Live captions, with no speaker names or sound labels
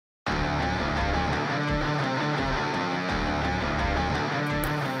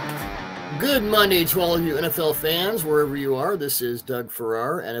Good Monday to all of you NFL fans, wherever you are. This is Doug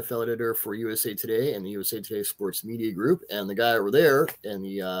Farrar, NFL editor for USA Today and the USA Today Sports Media Group. And the guy over there in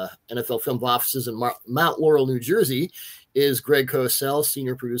the NFL film offices in Mount Laurel, New Jersey, is Greg Cosell,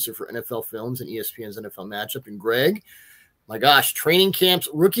 senior producer for NFL Films and ESPN's NFL Matchup. And Greg, my gosh, training camps,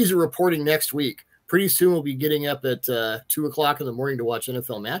 rookies are reporting next week. Pretty soon we'll be getting up at 2 o'clock in the morning to watch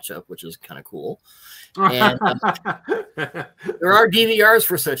NFL Matchup, which is kind of cool. And there are DVRs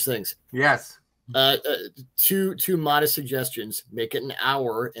for such things. Yes. Two modest suggestions: make it an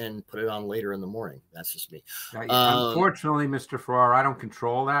hour and put it on later in the morning. That's just me. Unfortunately, Mr. Farrar, I don't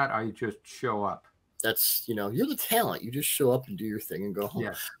control that. I just show up. That's, you're the talent. You just show up and do your thing and go home.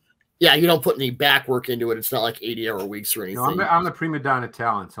 Yes. Yeah, you don't put any back work into it. It's not like 80-hour weeks or anything. No, I'm the prima donna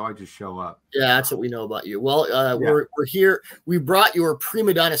talent, so I just show up. Yeah, that's what we know about you. Well, we're here. We brought your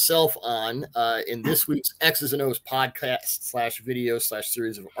prima donna self on in this week's X's and O's podcast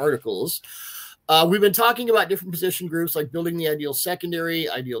 /video/series of articles. We've been talking about different position groups, like building the ideal secondary,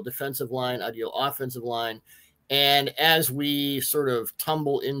 ideal defensive line, ideal offensive line. And as we sort of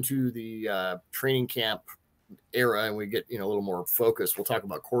tumble into the training camp era and we get a little more focused, we'll talk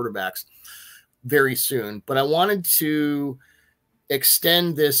about quarterbacks very soon. But I wanted to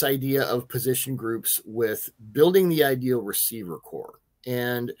extend this idea of position groups with building the ideal receiver core.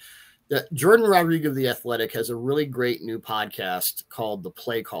 And Jordan Rodriguez of The Athletic has a really great new podcast called The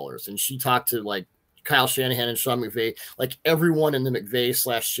Play Callers, and she talked to like Kyle Shanahan and Sean McVay, like everyone in the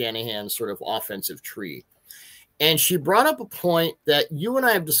McVay/Shanahan sort of offensive tree. And she brought up a point that you and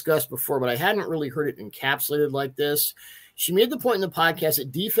I have discussed before, but I hadn't really heard it encapsulated like this. She made the point in the podcast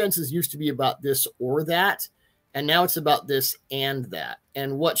that defenses used to be about this or that, and now it's about this and that.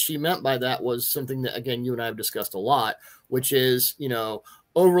 And what she meant by that was something that, again, you and I have discussed a lot, which is,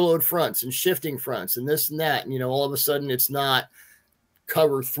 overload fronts and shifting fronts and this and that. And, all of a sudden it's not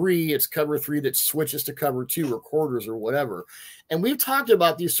cover three, it's cover three that switches to cover two or quarters or whatever. And we've talked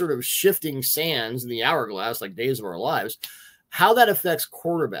about these sort of shifting sands in the hourglass, like days of our lives, how that affects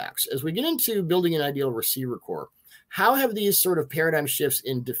quarterbacks. As we get into building an ideal receiver core, how have these sort of paradigm shifts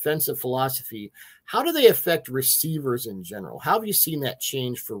in defensive philosophy, how do they affect receivers in general? How have you seen that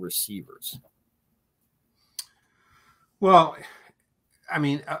change for receivers? Well, I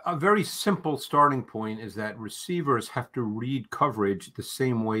mean, a very simple starting point is that receivers have to read coverage the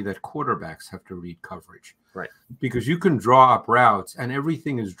same way that quarterbacks have to read coverage. Right. Because you can draw up routes and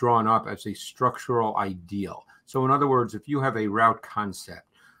everything is drawn up as a structural ideal. So in other words, if you have a route concept,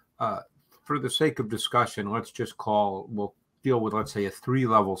 for the sake of discussion, we'll deal with, let's say, a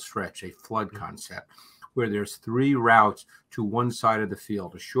 3-level stretch, a flood concept, where there's 3 routes to one side of the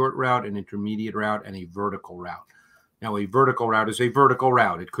field: a short route, an intermediate route, and a vertical route. Now, a vertical route is a vertical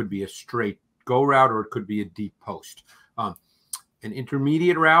route. It could be a straight go route, or it could be a deep post. An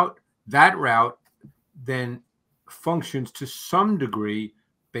intermediate route, that route then functions to some degree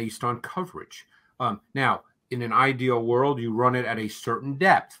based on coverage. Now, in an ideal world, you run it at a certain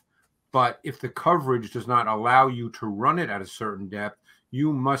depth. But if the coverage does not allow you to run it at a certain depth,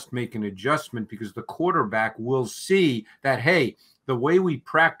 you must make an adjustment, because the quarterback will see that, hey, the way we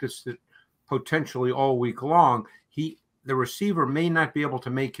practiced it potentially all week long, the receiver may not be able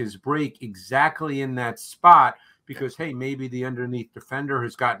to make his break exactly in that spot because, hey, maybe the underneath defender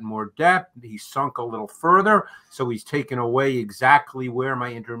has gotten more depth. He's sunk a little further, so he's taken away exactly where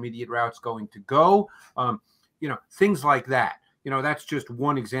my intermediate route's going to go. Things like that. That's just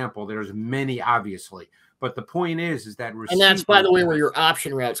one example. There's many, obviously. But the point is that and that's, by the way, where your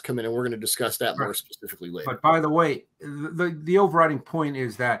option routes come in, and we're going to discuss that more specifically later. But by the way, the overriding point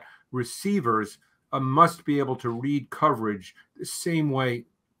is that receivers must be able to read coverage the same way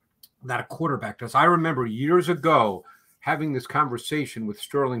that a quarterback does. I remember years ago having this conversation with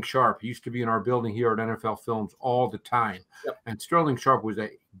Sterling Sharp. He used to be in our building here at NFL Films all the time. Yep. And Sterling Sharp was a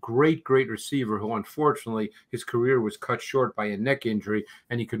great receiver who, unfortunately, his career was cut short by a neck injury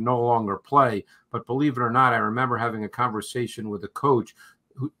and he could no longer play. But believe it or not, I remember having a conversation with a coach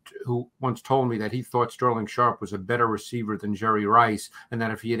who once told me that he thought Sterling Sharp was a better receiver than Jerry Rice, and that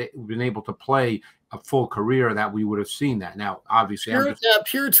if he had been able to play a full career, that we would have seen that. Now, obviously,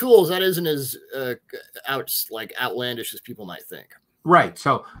 pure tools, that isn't as outlandish as people might think. Right.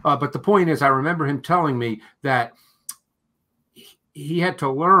 So, but the point is, I remember him telling me that he had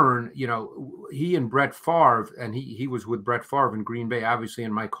to learn, he and Brett Favre, and he was with Brett Favre in Green Bay, obviously,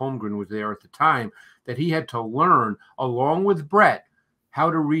 and Mike Holmgren was there at the time, that he had to learn, along with Brett, how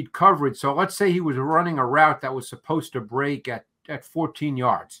to read coverage. So let's say he was running a route that was supposed to break at 14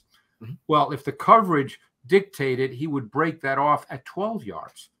 yards. Mm-hmm. Well, if the coverage dictated, he would break that off at 12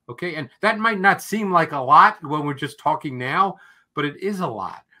 yards. Okay. And that might not seem like a lot when we're just talking now, but it is a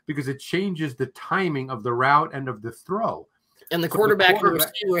lot. because it changes the timing of the route and of the throw. And the quarterback and the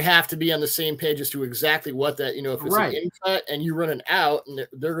receiver have to be on the same page as to exactly what that, you know, if it's an in cut and you run an out and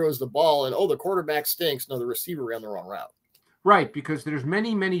there goes the ball and, oh, the quarterback stinks. No, the receiver ran the wrong route. Right, because there's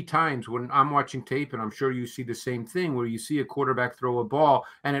many, many times when I'm watching tape, and I'm sure you see the same thing, where you see a quarterback throw a ball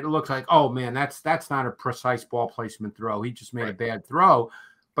and it looks like, oh man, that's not a precise ball placement throw. He just made a bad throw.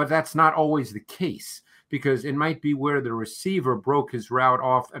 But that's not always the case, because it might be where the receiver broke his route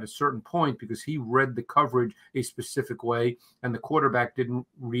off at a certain point because he read the coverage a specific way and the quarterback didn't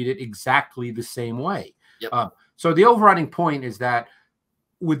read it exactly the same way. So the overriding point is that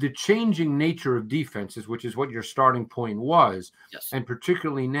with the changing nature of defenses, which is what your starting point was, and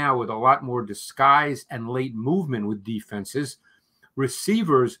particularly now with a lot more disguise and late movement with defenses,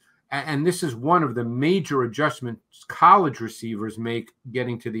 receivers, and this is one of the major adjustments college receivers make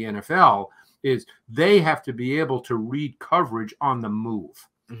getting to the NFL, is they have to be able to read coverage on the move,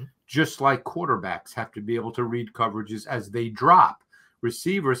 just like quarterbacks have to be able to read coverages as they drop.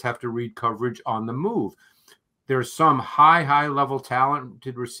 Receivers have to read coverage on the move. There's some high level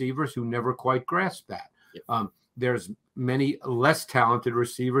talented receivers who never quite grasp that. There's many less talented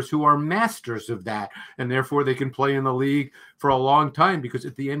receivers who are masters of that, and therefore they can play in the league for a long time because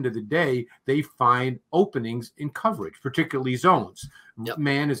at the end of the day, they find openings in coverage, particularly zones.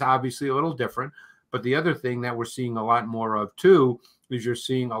 Man is obviously a little different, but the other thing that we're seeing a lot more of too is you're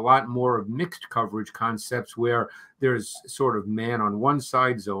seeing a lot more of mixed coverage concepts where there's sort of man on one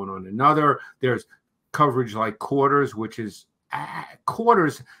side, zone on another. There's coverage like quarters, which is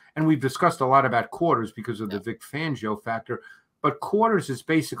quarters, and we've discussed a lot about quarters because of the Vic Fangio factor, but quarters is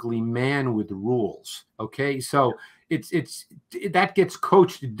basically man with rules. Okay, so it's that gets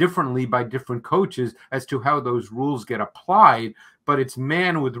coached differently by different coaches as to how those rules get applied, but it's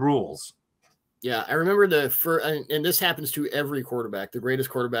man with rules. Yeah, I remember the first, and this happens to every quarterback, the greatest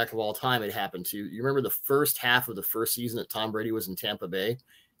quarterback of all time. It happened to. You remember the first half of the first season that Tom Brady was in Tampa Bay?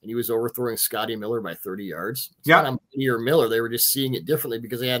 And he was overthrowing Scotty Miller by 30 yards. It's not on Brady or Miller. They were just seeing it differently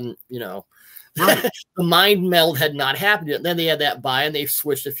because they hadn't, you know, the mind meld had not happened yet. And then they had that bye and they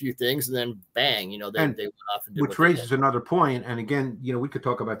switched a few things and then bang, you know, they went off and did which raises another point. And again, you know, we could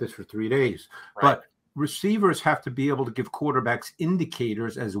talk about this for 3 days, but receivers have to be able to give quarterbacks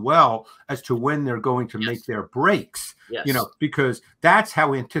indicators as well as to when they're going to make their breaks, you know, because that's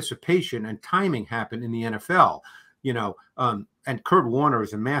how anticipation and timing happen in the NFL. You know, and Kurt Warner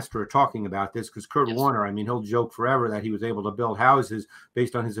is a master of talking about this because Kurt Warner, I mean, he'll joke forever that he was able to build houses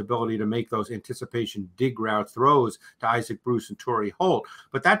based on his ability to make those anticipation dig route throws to Isaac Bruce and Torrey Holt.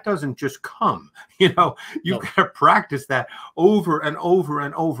 But that doesn't just come, you know, you've got to practice that over and over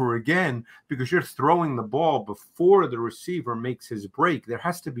and over again because you're throwing the ball before the receiver makes his break. There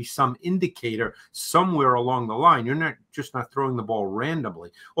has to be some indicator somewhere along the line. You're not throwing the ball randomly,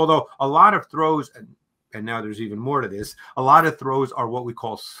 although a lot of throws, and now there's even more to this, a lot of throws are what we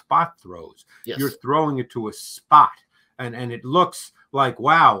call spot throws. You're throwing it to a spot, and it looks like,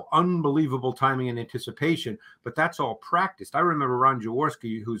 wow, unbelievable timing and anticipation, but that's all practiced. I remember Ron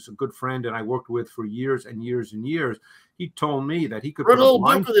Jaworski, who's a good friend and I worked with for years and years and years. He told me that he could wrote a little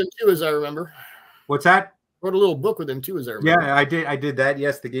book with him too, as I remember. What's that? Wrote a little book with him too, as I remember. Yeah, I did that.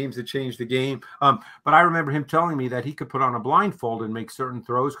 Yes, the games that changed the game. But I remember him telling me that he could put on a blindfold and make certain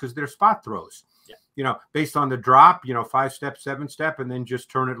throws because they're spot throws. You know, based on the drop, you know, 5-step, 7-step, and then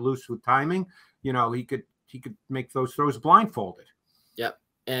just turn it loose with timing. You know, he could make those throws blindfolded. Yep.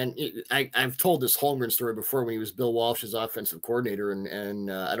 And I've told this Holmgren story before when he was Bill Walsh's offensive coordinator,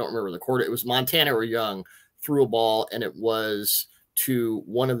 and I don't remember the quarter. It was Montana or Young threw a ball, and it was to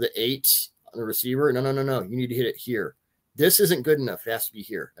one of the 8s on the receiver. No, you need to hit it here. This isn't good enough. It has to be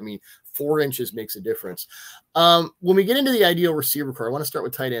here. I mean, 4 inches makes a difference. When we get into the ideal receiver core, I want to start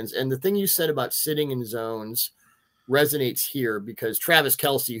with tight ends. And the thing you said about sitting in zones resonates here because Travis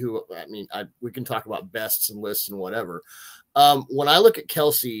Kelce, who, I mean, we can talk about bests and lists and whatever. When I look at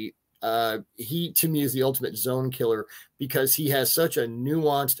Kelce, he, to me, is the ultimate zone killer because he has such a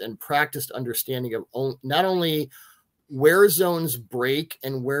nuanced and practiced understanding of not only where zones break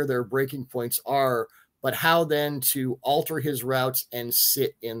and where their breaking points are, but how then to alter his routes and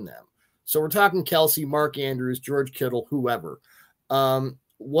sit in them. So we're talking Kelce, Mark Andrews, George Kittle, whoever.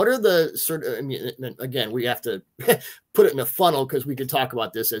 What are the sort of, I mean, again, we have to put it in a funnel because we could talk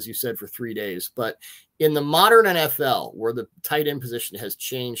about this, as you said, for 3 days. But in the modern NFL, where the tight end position has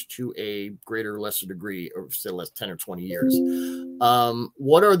changed to a greater or lesser degree, or still less 10 or 20 years,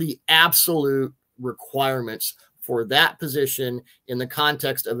 what are the absolute requirements for that position in the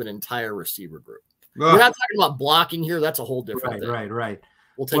context of an entire receiver group? We're not talking about blocking here. That's a whole different thing. Right.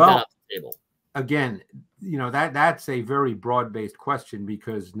 We'll take that off the table. again, that's a very broad-based question,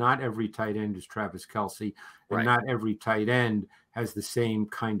 because not every tight end is Travis Kelce, and not every tight end has the same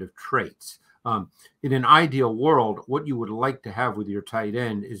kind of traits. In an ideal world, what you would like to have with your tight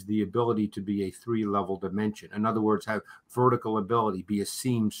end is the ability to be a 3-level dimension. In other words, have vertical ability, be a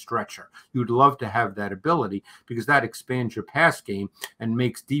seam stretcher. You'd love to have that ability, because that expands your pass game and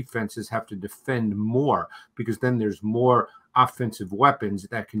makes defenses have to defend more, because then there's more offensive weapons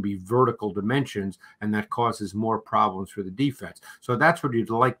that can be vertical dimensions, and that causes more problems for the defense. So that's what you'd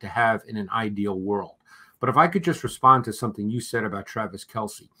like to have in an ideal world. But if I could just respond to something you said about Travis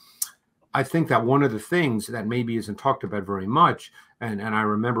Kelce, I think that one of the things that maybe isn't talked about very much, and I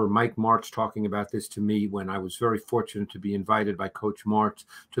remember Mike Martz talking about this to me when I was very fortunate to be invited by Coach Martz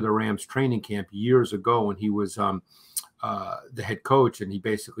to the Rams training camp years ago when he was the head coach, and he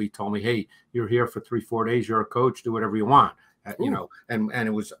basically told me, hey, you're here for 3-4 days, you're a coach, do whatever you want. And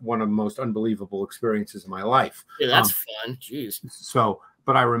it was one of the most unbelievable experiences of my life. Yeah, that's fun. Jeez.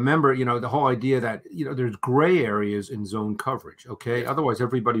 But I remember, the whole idea that, there's gray areas in zone coverage. Okay. Otherwise,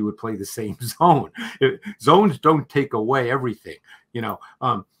 everybody would play the same zone. Zones don't take away everything, and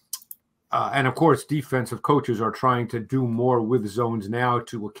of course, defensive coaches are trying to do more with zones now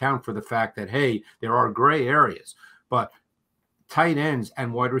to account for the fact that, hey, there are gray areas, but tight ends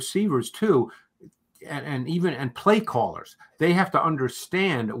and wide receivers too, and play callers, they have to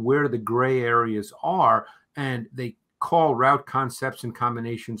understand where the gray areas are, and they call route concepts and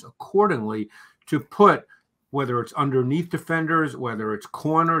combinations accordingly to put, whether it's underneath defenders, whether it's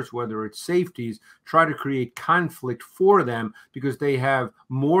corners, whether it's safeties, try to create conflict for them, because they have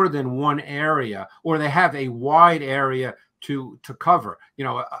more than one area, or they have a wide area to cover,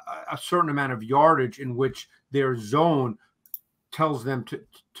 a certain amount of yardage in which their zone tells them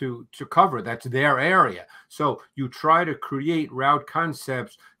to cover. That's their area. So you try to create route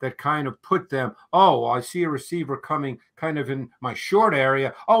concepts that kind of put them, oh, well, I see a receiver coming kind of in my short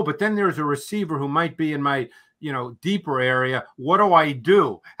area. Oh, but then there's a receiver who might be in my, deeper area. What do I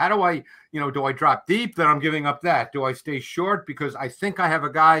do? How do I, do I drop deep? Then I'm giving up that. Do I stay short because I think I have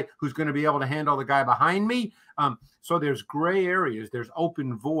a guy who's going to be able to handle the guy behind me? So there's gray areas, there's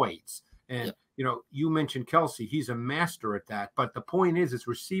open voids. And you mentioned Kelce. He's a master at that. But the point is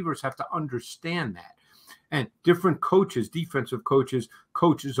receivers have to understand that. And different coaches, defensive coaches,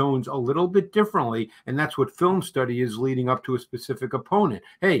 coach zones a little bit differently. And that's what film study is leading up to a specific opponent.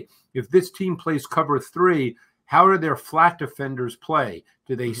 Hey, if this team plays cover 3, how do their flat defenders play?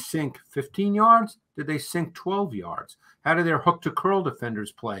 Do they sink 15 yards? Do they sink 12 yards? How do their hook to curl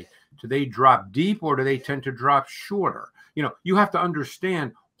defenders play? Do they drop deep, or do they tend to drop shorter? You have to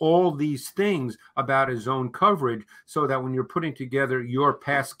understand all these things about a zone coverage, so that when you're putting together your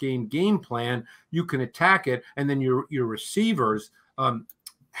pass game plan, you can attack it. And then your receivers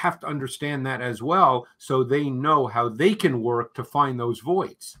have to understand that as well, so they know how they can work to find those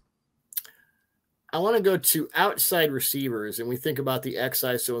voids. I want to go to outside receivers, and we think about the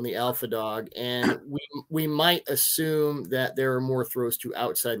X-ISO and the Alpha Dog, and we might assume that there are more throws to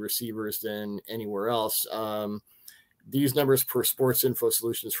outside receivers than anywhere else. These numbers per Sports Info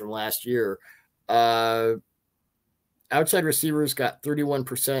Solutions from last year, outside receivers got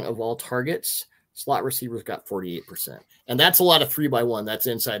 31% of all targets. Slot receivers got 48%. And that's a lot of 3x1. That's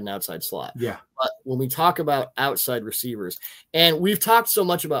inside and outside slot. Yeah. But when we talk about outside receivers, and we've talked so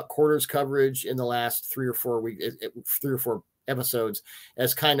much about quarters coverage in the last 3 or 4 weeks, 3 or 4 episodes,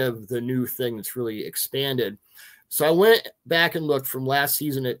 as kind of the new thing that's really expanded. So I went back and looked from last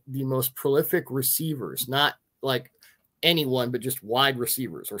season at the most prolific receivers, not like anyone, but just wide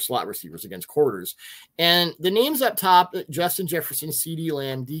receivers or slot receivers against quarters. And the names up top, Justin Jefferson, CeeDee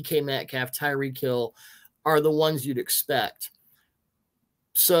Lamb, DK Metcalf, Tyreek Hill, are the ones you'd expect.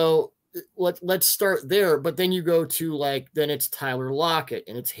 So let's start there. But then you go to then it's Tyler Lockett,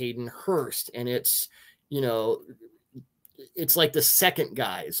 and it's Hayden Hurst, and it's, it's like the second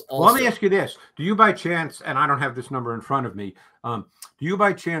guys. Also. Well, let me ask you this. Do you by chance, and I don't have this number in front of me, do you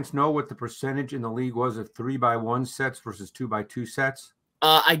by chance know what the percentage in the league was of 3x1 sets versus 2x2 sets?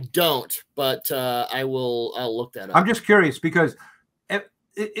 I don't, but I'll look that up. I'm just curious, because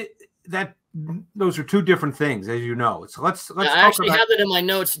those are two different things, as you know. So let's I actually have that in my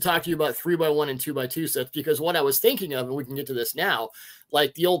notes to talk to you about 3x1 and 2x2 sets, because what I was thinking of, and we can get to this now,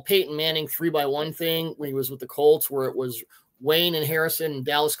 like the old Peyton Manning 3x1 thing when he was with the Colts, where it was Wayne and Harrison and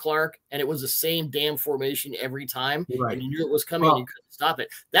Dallas Clark, and it was the same damn formation every time, right. And you knew it was coming, and you couldn't stop it.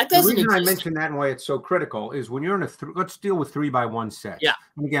 That doesn't exist. The reason I mention that and why it's so critical is when you're in let's deal with 3x1 sets. Yeah.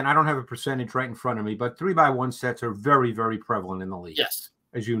 And again, I don't have a percentage right in front of me, but 3x1 sets are very, very prevalent in the league. Yes.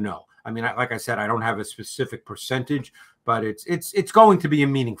 As you know. I mean, like I said, I don't have a specific percentage, but it's going to be a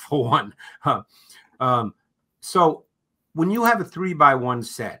meaningful one. So when you have a 3-by-1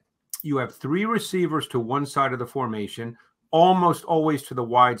 set, you have 3 receivers to one side of the formation, almost always to the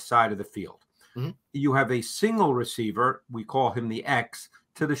wide side of the field. Mm-hmm. You have a single receiver, we call him the X,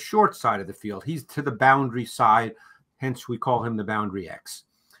 to the short side of the field. He's to the boundary side, hence we call him the boundary X.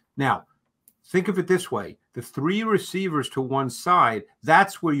 Now, think of it this way. The 3 receivers to one side,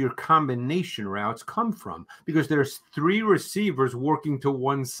 that's where your combination routes come from, because there's 3 receivers working to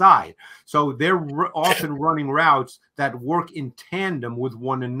one side. So they're often running routes that work in tandem with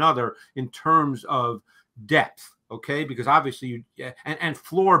one another in terms of depth. Okay, because obviously and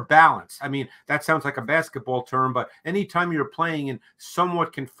floor balance. I mean, that sounds like a basketball term, but anytime you're playing in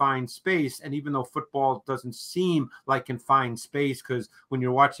somewhat confined space, and even though football doesn't seem like confined space, because when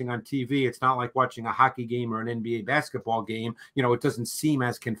you're watching on TV, it's not like watching a hockey game or an NBA basketball game. You know, it doesn't seem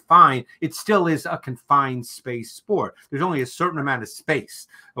as confined. It still is a confined space sport. There's only a certain amount of space.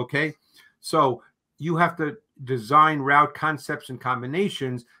 Okay, so you have to design route concepts and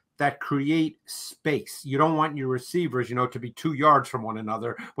combinations that create space. You don't want your receivers, you know, to be 2 yards from one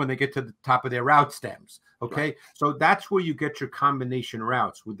another when they get to the top of their route stems. Okay. Right. So that's where you get your combination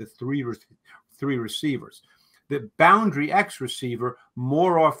routes with the three receivers. The boundary X receiver,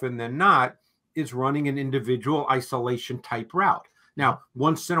 more often than not, is running an individual isolation type route. Now,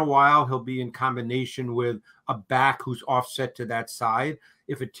 once in a while, he'll be in combination with a back who's offset to that side.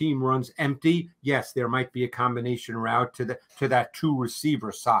 If a team runs empty, yes, there might be a combination route to that 2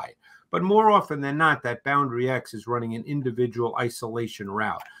 receiver side. But more often than not, that boundary X is running an individual isolation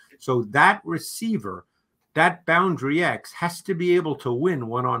route. So that receiver, that boundary X, has to be able to win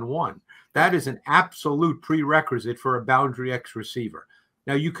one-on-one. That is an absolute prerequisite for a boundary X receiver.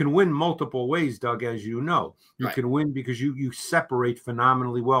 Now, you can win multiple ways, Doug, as you know. You right. can win because you separate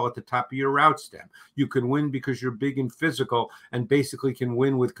phenomenally well at the top of your route stem. You can win because you're big and physical and basically can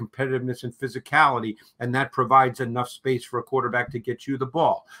win with competitiveness and physicality, and that provides enough space for a quarterback to get you the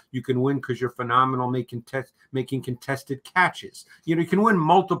ball. You can win because you're phenomenal making contested catches. You know, you can win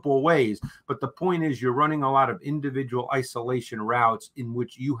multiple ways, but the point is you're running a lot of individual isolation routes in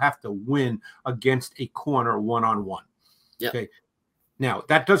which you have to win against a corner one-on-one. Yep. Okay. Now,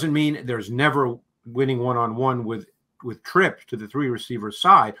 that doesn't mean there's never winning one-on-one with trips to the 3 receiver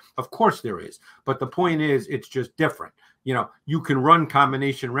side. Of course there is. But the point is, it's just different. You know, you can run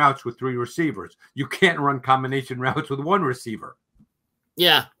combination routes with 3 receivers. You can't run combination routes with 1 receiver.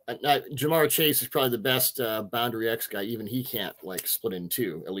 Yeah. Jamar Chase is probably the best boundary X guy. Even he can't, like, split in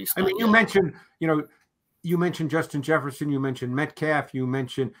 2, at least. I mean, you mentioned Justin Jefferson, you mentioned Metcalf, you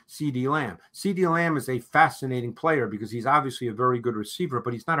mentioned CeeDee Lamb. CeeDee Lamb is a fascinating player because he's obviously a very good receiver,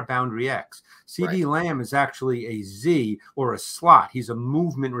 but he's not a boundary X. CeeDee right. Lamb is actually a Z or a slot. He's a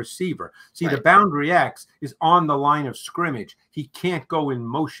movement receiver. See, right. the boundary X is on the line of scrimmage. He can't go in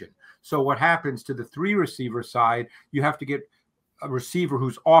motion. So what happens to the 3 receiver side, you have to get a receiver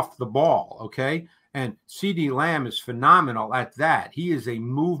who's off the ball, okay? And CeeDee Lamb is phenomenal at that. He is a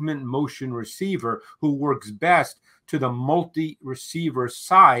movement motion receiver who works best to the multi-receiver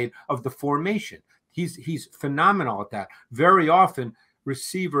side of the formation. He's phenomenal at that. Very often,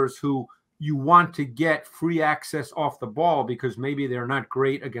 receivers who you want to get free access off the ball because maybe they're not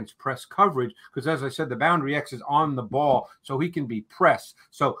great against press coverage, because as I said, the boundary X is on the ball, so he can be pressed.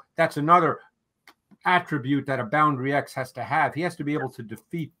 So that's another attribute that a boundary X has to have. He has to be able to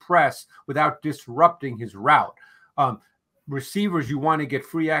defeat press without disrupting his route. Receivers you want to get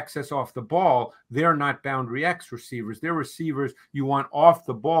free access off the ball, they're not boundary X receivers. They're receivers you want off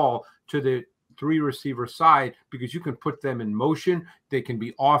the ball to the 3 receiver side because you can put them in motion. They can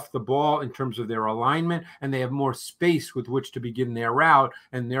be off the ball in terms of their alignment, and they have more space with which to begin their route,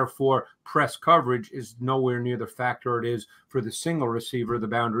 and therefore press coverage is nowhere near the factor it is for the single receiver, the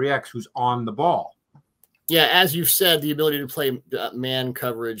boundary X, who's on the ball. Yeah, as you said, the ability to play man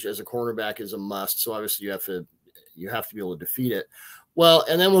coverage as a cornerback is a must. So obviously you have to be able to defeat it. Well,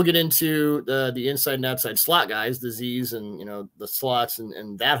 and then we'll get into the inside and outside slot guys, the Z's and, you know, the slots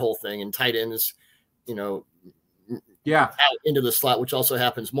and that whole thing, and tight ends, you know, out into the slot, which also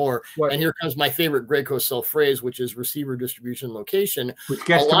happens more. Right. And here comes my favorite Greg Cosell phrase, which is receiver distribution location. Which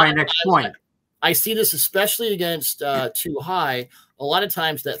gets to my next point. I see this especially against 2 high. A lot of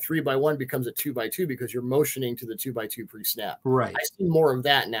times that 3-by-1 becomes a 2-by-2 because you're motioning to the 2-by-2 pre-snap. Right. I see more of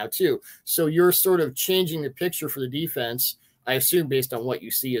that now too. So you're sort of changing the picture for the defense, I assume, based on what you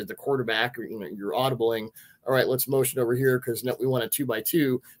see as the quarterback, or, you know, you're audibling. All right, let's motion over here because we want a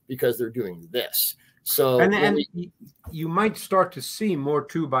 2-by-2 because they're doing this. So and you might start to see more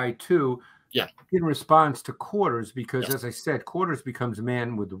 2-by-2 Yeah. In response to quarters, because as I said, quarters becomes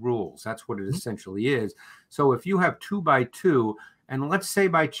man with the rules. That's what it essentially is. So if you have 2x2, and let's say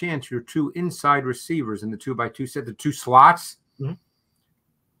by chance your two inside receivers in the 2x2 set, the two slots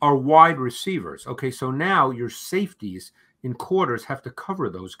are wide receivers. Okay, so now your safeties in quarters have to cover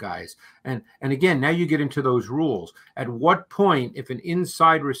those guys. And again, now you get into those rules. At what point, if an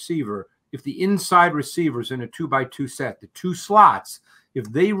inside receiver, if the inside receivers in a 2x2 set, the two slots, if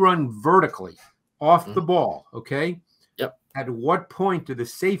they run vertically off the ball, okay? Yep. At what point do the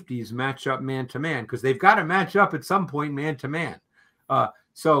safeties match up man-to-man? Because they've got to match up at some point man-to-man.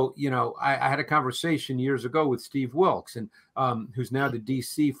 So, you know, I had a conversation years ago with Steve Wilkes, and who's now the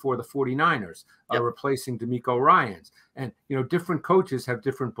DC for the 49ers, replacing D'Amico Ryans. And, you know, different coaches have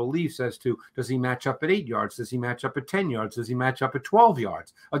different beliefs as to, does he match up at 8 yards? Does he match up at 10 yards? Does he match up at 12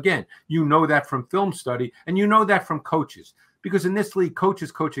 yards? Again, you know that from film study, and you know that from coaches. Because in this league,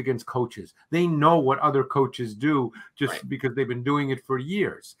 coaches coach against coaches. They know what other coaches do just because they've been doing it for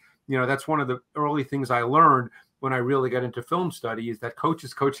years. You know, that's one of the early things I learned when I really got into film study, is that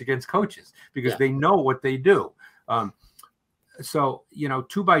coaches coach against coaches because they know what they do. So, you know,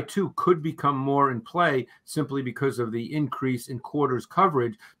 2x2 could become more in play simply because of the increase in quarters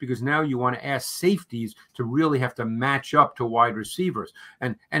coverage, because now you want to ask safeties to really have to match up to wide receivers.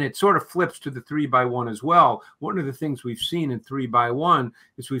 And it sort of flips to the 3x1 as well. One of the things we've seen in 3x1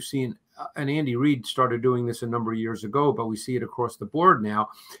 is we've seen, and Andy Reid started doing this a number of years ago, but we see it across the board now,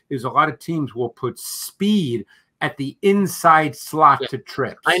 is a lot of teams will put speed at the inside slot to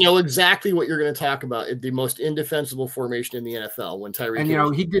trips. I know exactly what you're going to talk about. The most indefensible formation in the NFL when Tyreek. And, you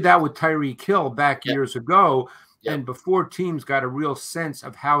know, he did that with Tyreek Hill back years ago. And before teams got a real sense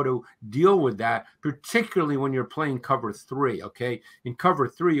of how to deal with that, particularly when you're playing cover 3, okay? In cover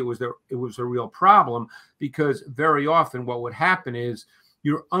 3, it was a real problem, because very often what would happen is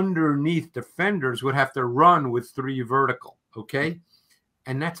your underneath defenders would have to run with 3 vertical, okay?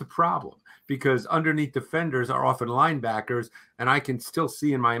 And that's a problem, because underneath defenders are often linebackers, and I can still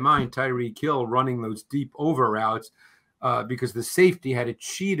see in my mind Tyreek Hill running those deep over routes because the safety had to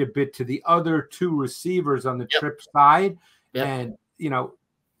cheat a bit to the other 2 receivers on the trip side. And, you know,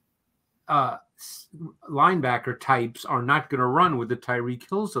 linebacker types are not going to run with the Tyreek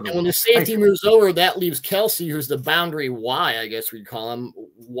Hills of the world. When the safety moves over, that leaves Kelsey, who's the boundary Y, I guess we'd call him,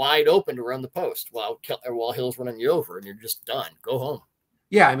 wide open to run the post while Hill's running you over, and you're just done. Go home.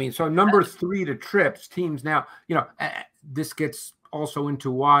 Yeah, I mean, so number 3 to trips, teams now, you know, this gets also into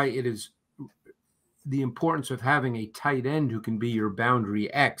why it is the importance of having a tight end who can be your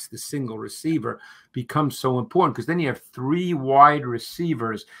boundary X, the single receiver, becomes so important, because then you have 3 wide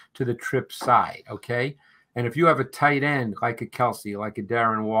receivers to the trip side, okay? And if you have a tight end like a Kelsey, like a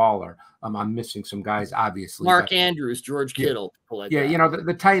Darren Waller, I'm missing some guys, obviously. Mark Andrews, George Kittle. Like you know,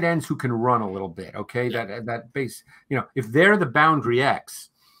 the tight ends who can run a little bit, okay? That base, you know, if they're the boundary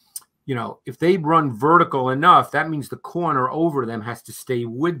X, you know, if they run vertical enough, that means the corner over them has to stay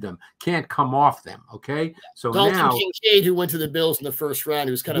with them, can't come off them, okay? So Dalton now Kincaid, who went to the Bills in the first round,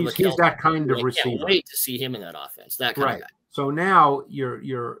 who's kind of a he's that kind of receiver. Can't wait to see him in that offense. That kind of guy. So now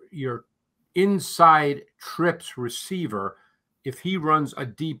your inside trips receiver, if he runs a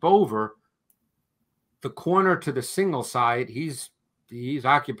deep over, the corner to the single side, he's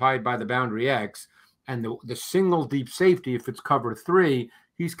occupied by the boundary X, and the single deep safety, if it's cover 3,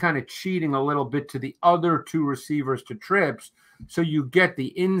 he's kind of cheating a little bit to the other 2 receivers to trips. So you get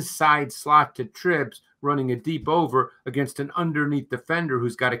the inside slot to trips running a deep over against an underneath defender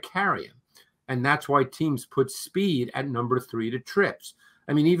who's got to carry him. And that's why teams put speed at number 3 to trips.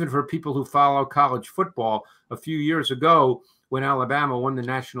 I mean, even for people who follow college football, a few years ago, when Alabama won the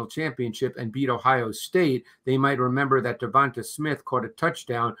national championship and beat Ohio State, they might remember that Devonta Smith caught a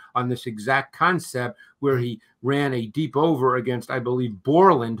touchdown on this exact concept where he ran a deep over against, I believe,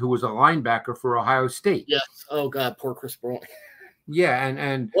 Borland, who was a linebacker for Ohio State. Yes. Oh, God, poor Chris Borland. Yeah,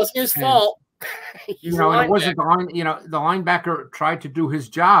 and it wasn't his fault. You know, and it wasn't the line. You know, the linebacker tried to do his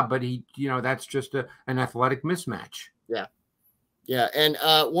job, but he, you know, that's just an athletic mismatch. Yeah. Yeah, and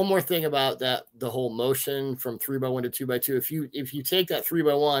one more thing about that, the whole motion from 3x1 to 2x2. If you take that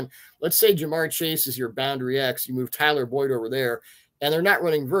 3x1, let's say Jamar Chase is your boundary X, you move Tyler Boyd over there, and they're not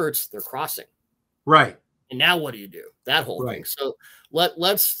running verts, they're crossing. Right. And now what do you do? That whole thing. So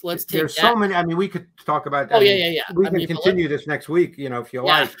let's take. There's so many. I mean, we could talk about that. Oh yeah. We can continue this next week, you know, if you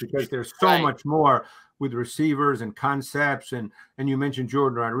like, because there's so much more with receivers and concepts, and you mentioned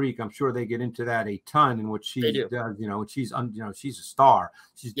Jordan Rodriguez. I'm sure they get into that a ton in what she does. You know, she's a star.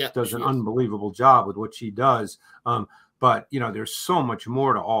 She does an unbelievable job with what she does. But you know, there's so much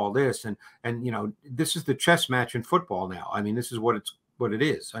more to all this, and you know, this is the chess match in football now. I mean, this is what it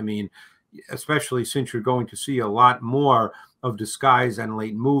is. I mean, especially since you're going to see a lot more of disguise and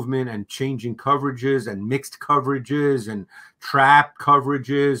late movement and changing coverages and mixed coverages and trap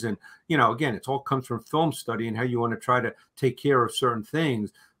coverages. And, you know, again, it all comes from film study and how you want to try to take care of certain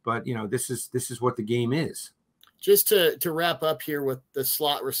things. But, you know, this is what the game is. Just to wrap up here with the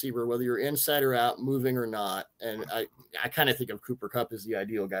slot receiver, whether you're inside or out, moving or not, and I kind of think of Cooper Kupp as the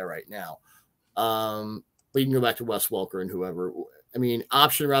ideal guy right now. But you can go back to Wes Welker and whoever. I mean,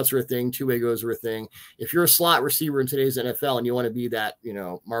 option routes are a thing. Two-way goes are a thing. If you're a slot receiver in today's NFL and you want to be that, you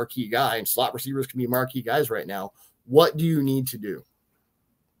know, marquee guy, and slot receivers can be marquee guys right now, what do you need to do?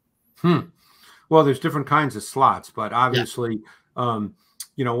 Well, there's different kinds of slots, but obviously,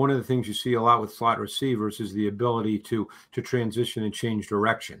 you know, one of the things you see a lot with slot receivers is the ability to transition and change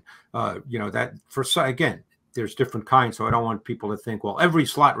direction. You know, that again, there's different kinds. So I don't want people to think, well, every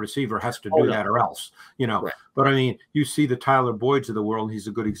slot receiver has to do that or else, you know. Right. But I mean, you see the Tyler Boyds of the world, and he's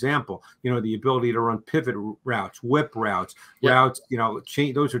a good example. You know, the ability to run pivot routes, whip routes, routes, you know,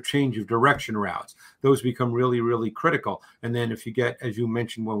 those are change of direction routes. Those become really, really critical. And then if you get, as you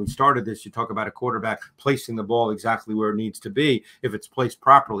mentioned when we started this, you talk about a quarterback placing the ball exactly where it needs to be, if it's placed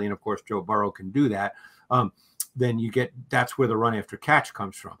properly. And of course, Joe Burrow can do that. Then you get, that's where the run after catch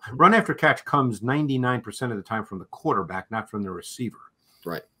comes from. Run after catch comes 99% of the time from the quarterback, not from the receiver.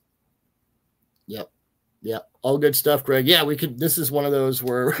 Right. Yep. Yep. All good stuff, Greg. Yeah, we could, this is one of those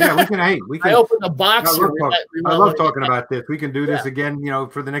where we can, I opened a box here. I love talking about this. We can do this again, you know,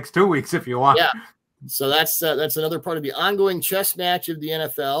 for the next 2 weeks if you want. Yeah. So that's another part of the ongoing chess match of the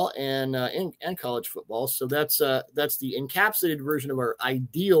NFL and college football. So that's the encapsulated version of our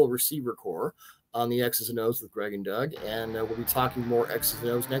ideal receiver core on the X's and O's with Greg and Doug. And we'll be talking more X's and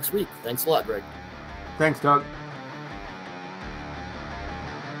O's next week. Thanks a lot, Greg. Thanks, Doug.